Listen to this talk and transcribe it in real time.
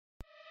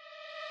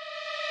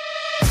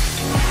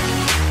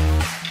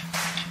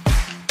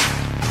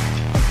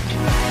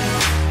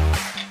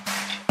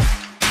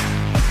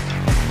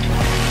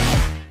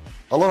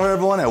Hello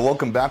everyone and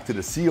welcome back to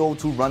the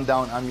CO2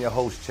 Rundown. I'm your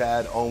host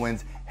Chad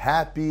Owens.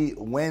 Happy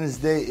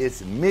Wednesday.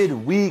 It's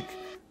midweek,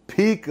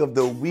 peak of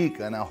the week,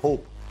 and I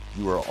hope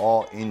you are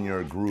all in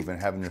your groove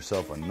and having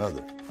yourself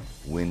another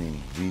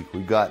winning week.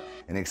 We've got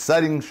an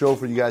exciting show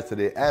for you guys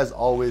today as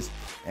always,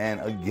 and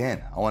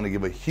again, I want to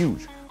give a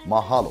huge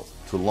mahalo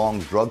to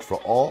Long's Drugs for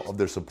all of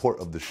their support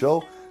of the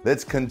show.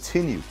 Let's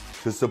continue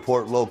to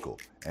support local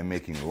and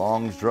making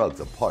Long's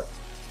Drugs a part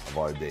of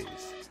our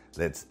days.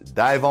 Let's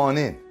dive on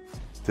in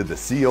to the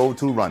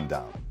CO2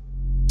 Rundown.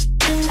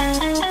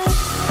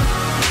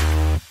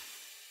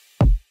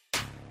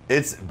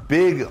 It's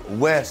Big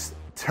West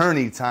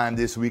tourney time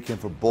this weekend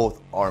for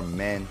both our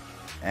men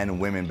and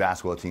women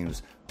basketball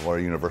teams of our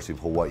University of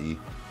Hawaii,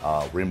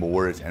 Rainbow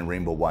Warriors and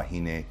Rainbow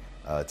Wahine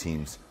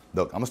teams.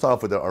 Look, I'm going to start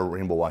off with our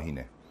Rainbow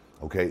Wahine,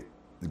 okay?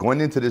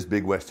 Going into this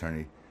Big West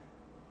tourney,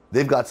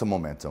 they've got some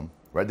momentum,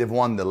 right? They've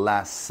won the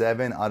last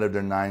 7 out of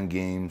their 9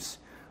 games.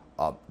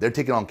 They're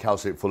taking on Cal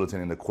State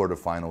Fullerton in the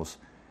quarterfinals.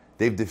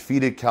 They've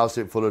defeated Cal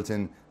State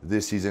Fullerton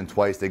this season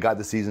twice. They got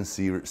the season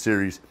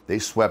series. They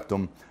swept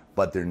them,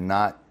 but they're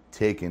not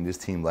taking this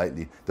team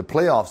lightly. The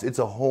playoffs, it's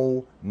a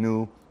whole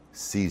new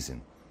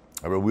season.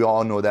 All right, we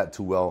all know that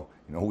too well.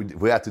 You know,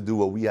 we had to do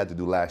what we had to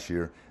do last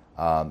year,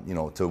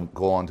 to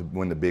go on to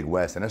win the Big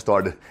West, and it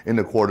started in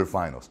the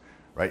quarterfinals,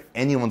 right?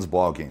 Anyone's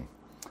ball game.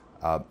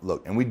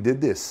 Look, and we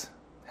did this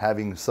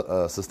having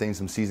sustained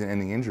some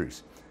season-ending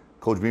injuries.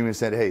 Coach Beeman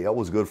said, hey, that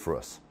was good for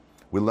us.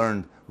 We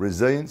learned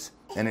resilience,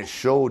 and it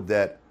showed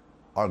that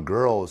our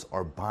girls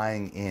are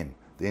buying in.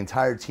 The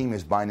entire team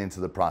is buying into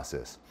the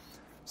process.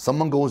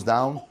 Someone goes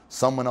down,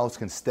 someone else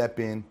can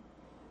step in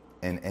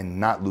and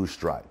not lose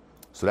stride.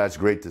 So that's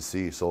great to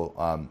see.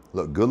 So,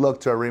 look, good luck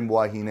to our Rainbow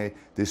Wahine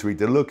this week.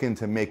 They're looking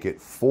to make it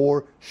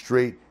 4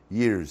 straight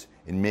years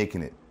in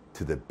making it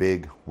to the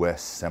Big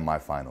West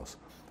semifinals.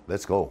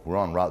 Let's go. We're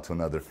en route to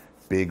another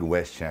Big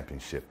West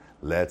championship.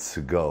 Let's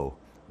go,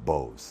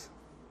 Bows.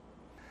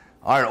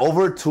 All right,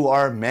 over to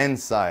our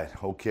men's side,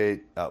 okay?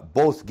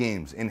 Both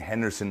games in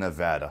Henderson,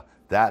 Nevada.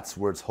 That's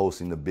where it's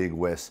hosting the Big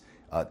West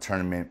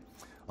tournament.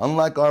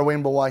 Unlike our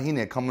Rainbow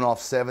Wahine, coming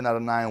off 7 out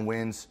of 9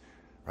 wins,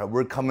 right,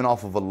 we're coming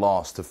off of a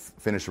loss to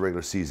finish the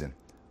regular season.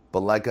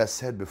 But like I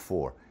said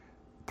before,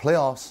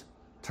 playoffs,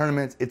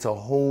 tournaments, it's a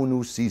whole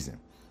new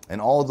season.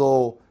 And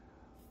although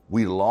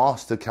we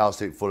lost to Cal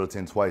State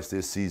Fullerton twice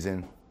this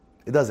season,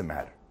 it doesn't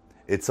matter.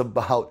 It's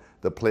about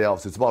the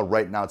playoffs. It's about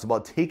right now. It's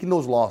about taking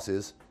those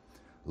losses,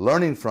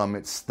 learning from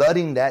it,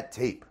 studying that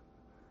tape,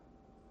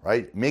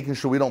 right? Making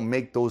sure we don't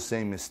make those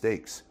same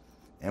mistakes.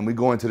 And we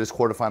go into this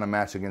quarterfinal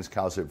match against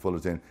Cal State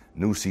Fullerton,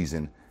 new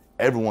season.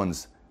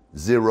 Everyone's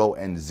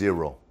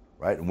 0-0,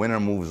 right? Winner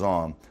moves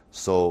on.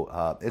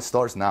 So it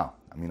starts now.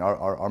 I mean,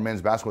 our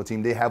men's basketball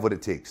team, they have what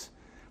it takes,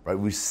 right?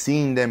 We've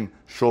seen them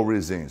show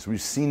resilience.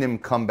 We've seen them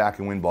come back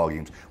and win ball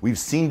games. We've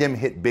seen them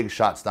hit big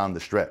shots down the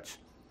stretch.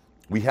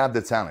 We have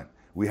the talent.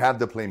 We have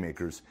the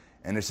playmakers.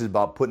 And it's just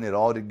about putting it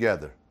all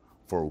together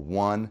for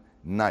one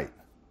night.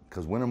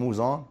 Because winner moves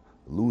on,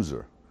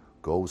 loser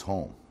goes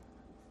home.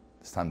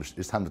 It's time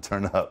to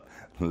turn up.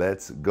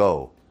 Let's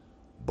go,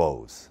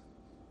 Bows.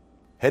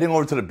 Heading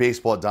over to the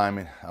baseball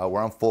diamond,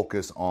 where I'm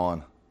focused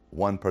on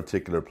one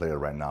particular player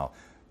right now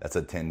that's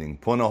attending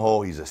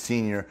Punahou. He's a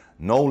senior,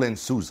 Nolan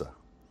Souza,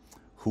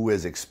 who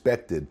is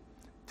expected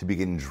to be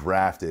getting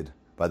drafted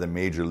by the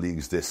major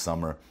leagues this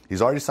summer.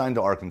 He's already signed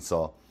to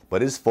Arkansas,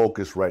 but his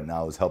focus right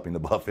now is helping the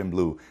Buff and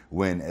Blue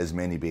win as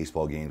many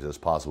baseball games as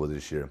possible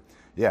this year.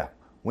 Yeah,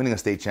 winning a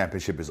state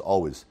championship is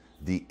always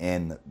the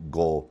end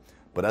goal.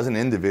 But as an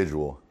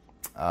individual,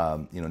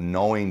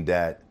 knowing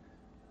that,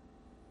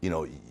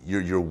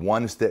 you're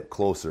one step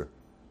closer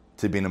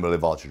to being able to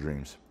live out your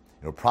dreams.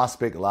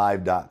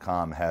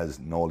 ProspectLive.com has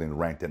Nolan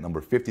ranked at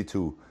number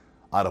 52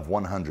 out of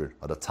 100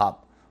 of the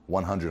top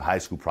 100 high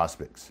school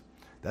prospects.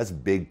 That's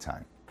big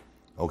time.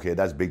 Okay,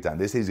 that's big time.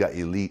 They say he's got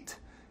elite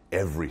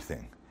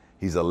everything.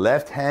 He's a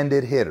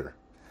left-handed hitter,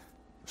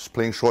 just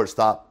playing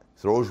shortstop,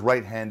 throws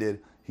right-handed.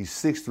 He's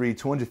 6'3",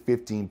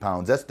 215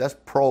 pounds. That's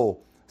pro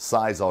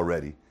size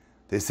already.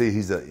 They say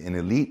he's an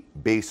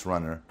elite base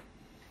runner.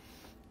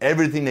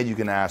 Everything that you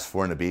can ask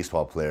for in a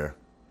baseball player.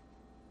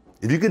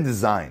 If you could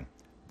design,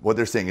 what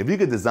they're saying, if you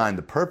could design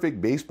the perfect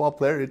baseball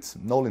player, it's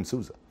Nolan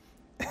Souza.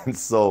 And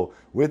so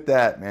with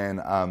that,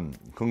 man,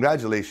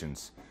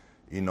 congratulations.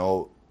 And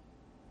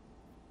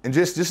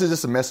this is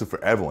just a message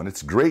for everyone.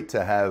 It's great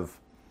to have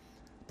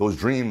those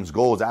dreams,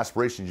 goals,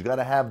 aspirations. You got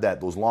to have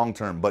those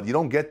long-term. But you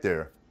don't get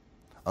there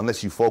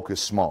unless you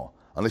focus small.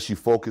 Unless you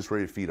focus where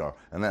your feet are,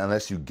 and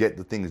unless you get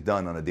the things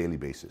done on a daily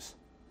basis.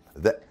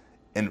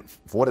 And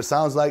for what it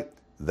sounds like,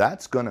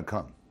 that's going to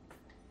come.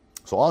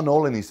 So all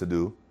Nolan needs to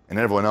do, and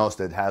everyone else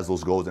that has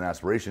those goals and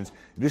aspirations,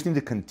 you just need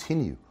to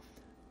continue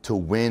to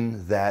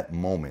win that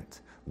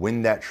moment,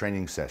 win that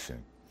training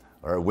session,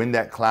 or win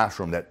that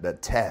classroom,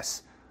 that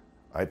test,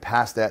 right?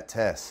 Pass that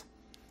test,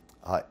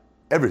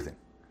 everything,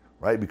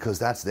 right? Because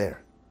that's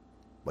there.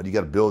 But you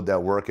got to build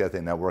that work ethic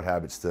and that work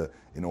habits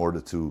in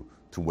order to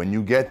when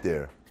you get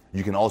there,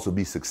 you can also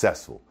be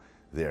successful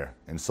there.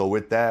 And so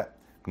with that,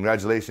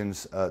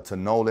 congratulations to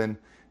Nolan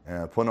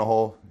and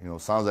Punahou.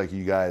 Sounds like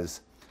you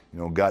guys,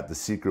 got the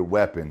secret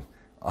weapon,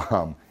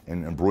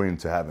 and brewing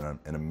to having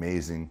an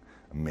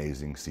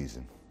amazing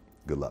season.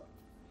 Good luck.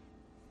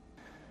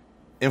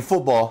 In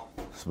football,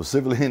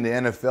 specifically in the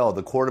NFL,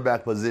 the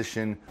quarterback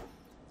position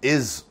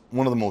is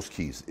one of the most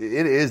keys.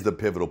 It is the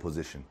pivotal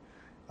position.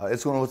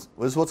 It's what's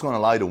going to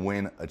allow you to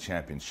win a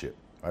championship.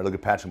 All right, look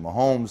at Patrick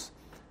Mahomes,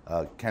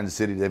 Kansas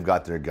City. They've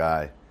got their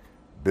guy.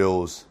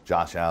 Bills,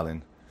 Josh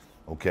Allen.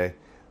 Okay,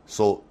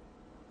 so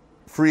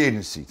free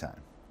agency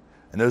time,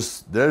 and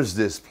there's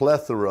this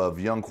plethora of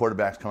young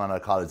quarterbacks coming out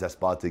of college that's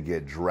about to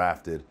get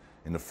drafted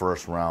in the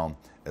first round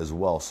as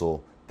well.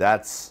 So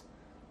that's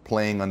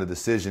playing on the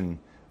decision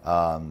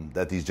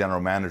that these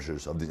general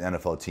managers of these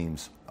NFL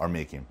teams are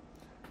making.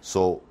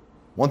 So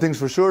one thing's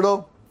for sure,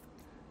 though,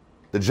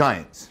 the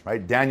Giants,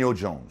 right? Daniel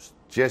Jones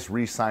just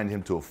re-signed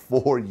him to a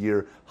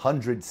 4-year,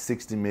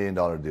 $160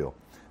 million deal.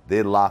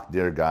 They locked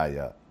their guy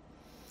up.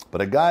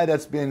 But a guy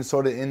that's been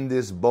sort of in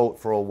this boat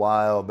for a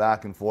while,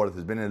 back and forth,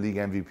 has been a league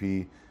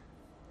MVP,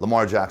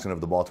 Lamar Jackson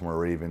of the Baltimore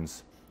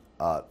Ravens,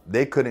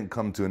 they couldn't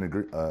come to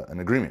an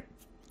agreement.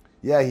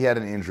 Yeah, he had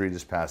an injury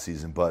this past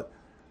season, but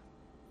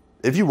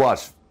if you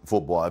watch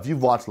football, if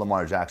you've watched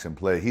Lamar Jackson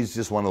play, he's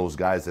just one of those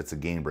guys that's a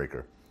game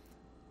breaker.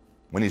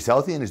 When he's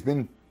healthy, and he's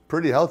been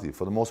pretty healthy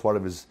for the most part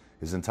of his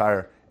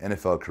entire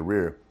NFL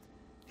career,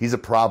 he's a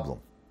problem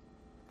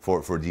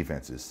for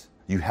defenses.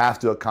 You have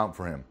to account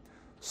for him.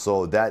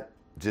 So that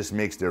just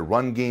makes their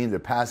run game, their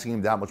passing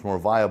game that much more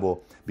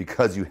viable,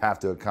 because you have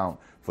to account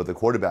for the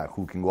quarterback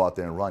who can go out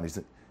there and run.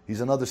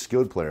 He's another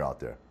skilled player out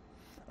there.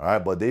 All right,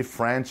 but they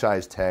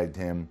franchise tagged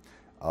him.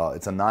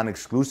 It's a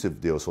non-exclusive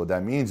deal. So what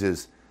that means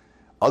is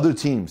other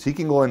teams, he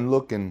can go and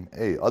look, and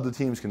other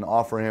teams can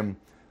offer him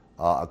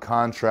a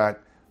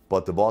contract,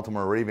 but the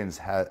Baltimore Ravens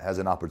has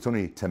an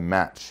opportunity to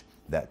match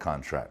that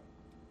contract.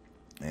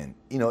 And,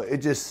 it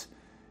just,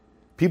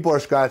 people are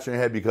scratching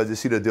their head because they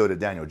see the deal that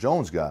Daniel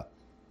Jones got.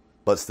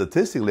 But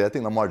statistically, I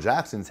think Lamar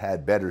Jackson's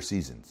had better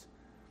seasons.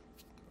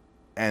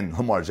 And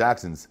Lamar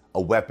Jackson's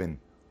a weapon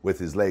with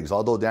his legs.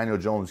 Although Daniel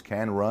Jones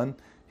can run,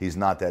 he's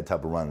not that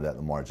type of runner that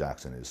Lamar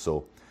Jackson is.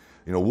 So,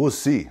 we'll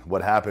see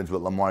what happens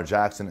with Lamar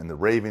Jackson and the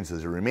Ravens.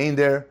 Does he remain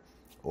there?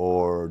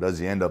 Or does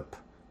he end up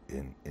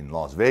in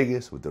Las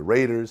Vegas with the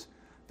Raiders,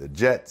 the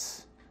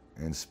Jets?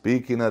 And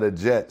speaking of the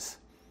Jets,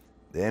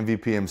 the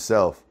MVP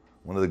himself,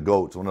 one of the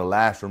GOATs, one of the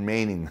last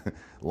remaining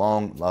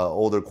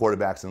older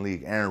quarterbacks in the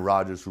league, Aaron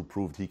Rodgers, who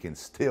proved he can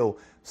still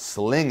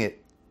sling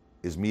it,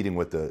 is meeting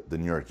with the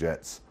New York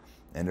Jets.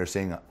 And they're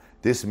saying,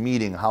 this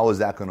meeting, how is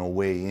that going to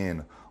weigh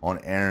in on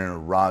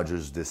Aaron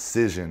Rodgers'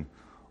 decision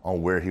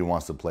on where he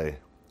wants to play?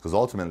 Because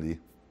ultimately,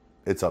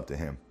 it's up to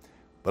him.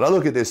 But I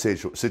look at this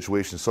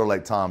situation sort of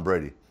like Tom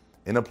Brady,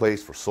 in a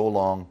place for so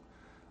long.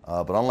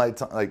 But unlike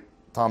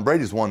Tom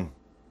Brady's won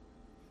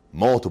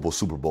multiple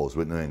Super Bowls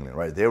with New England,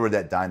 right? They were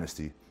that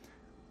dynasty.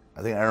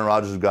 I think Aaron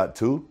Rodgers got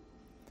 2,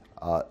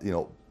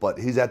 but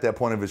he's at that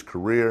point of his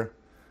career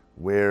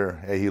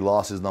where he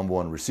lost his number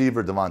 1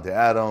 receiver, Devontae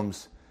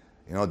Adams.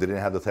 They didn't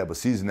have the type of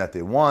season that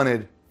they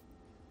wanted.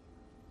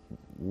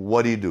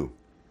 What do?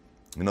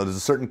 There's a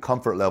certain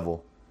comfort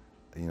level.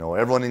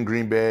 Everyone in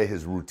Green Bay,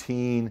 his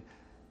routine,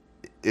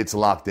 it's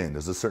locked in.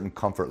 There's a certain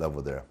comfort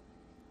level there.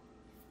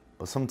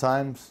 But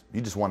sometimes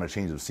you just want a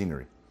change of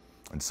scenery.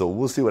 And so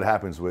we'll see what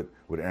happens with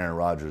Aaron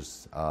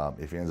Rodgers.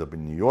 If he ends up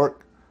in New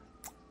York,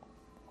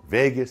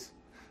 Vegas,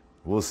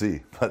 we'll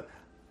see. But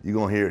you're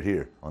going to hear it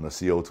here on the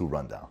CO2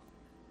 Rundown.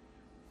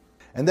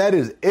 And that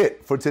is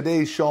it for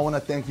today's show. I want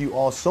to thank you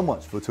all so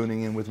much for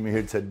tuning in with me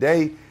here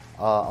today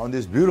on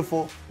this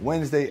beautiful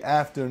Wednesday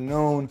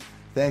afternoon.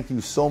 Thank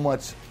you so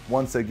much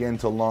once again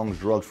to Long's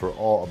Drugs for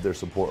all of their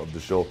support of the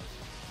show.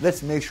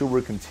 Let's make sure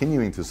we're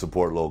continuing to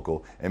support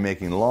local and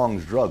making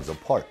Long's Drugs a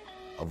part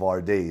of our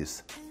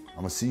days. I'm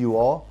going to see you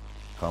all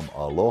come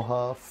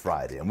Aloha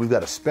Friday. And we've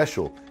got a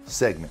special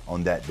segment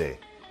on that day.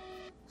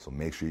 So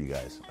make sure you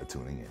guys are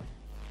tuning in.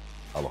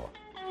 Aloha.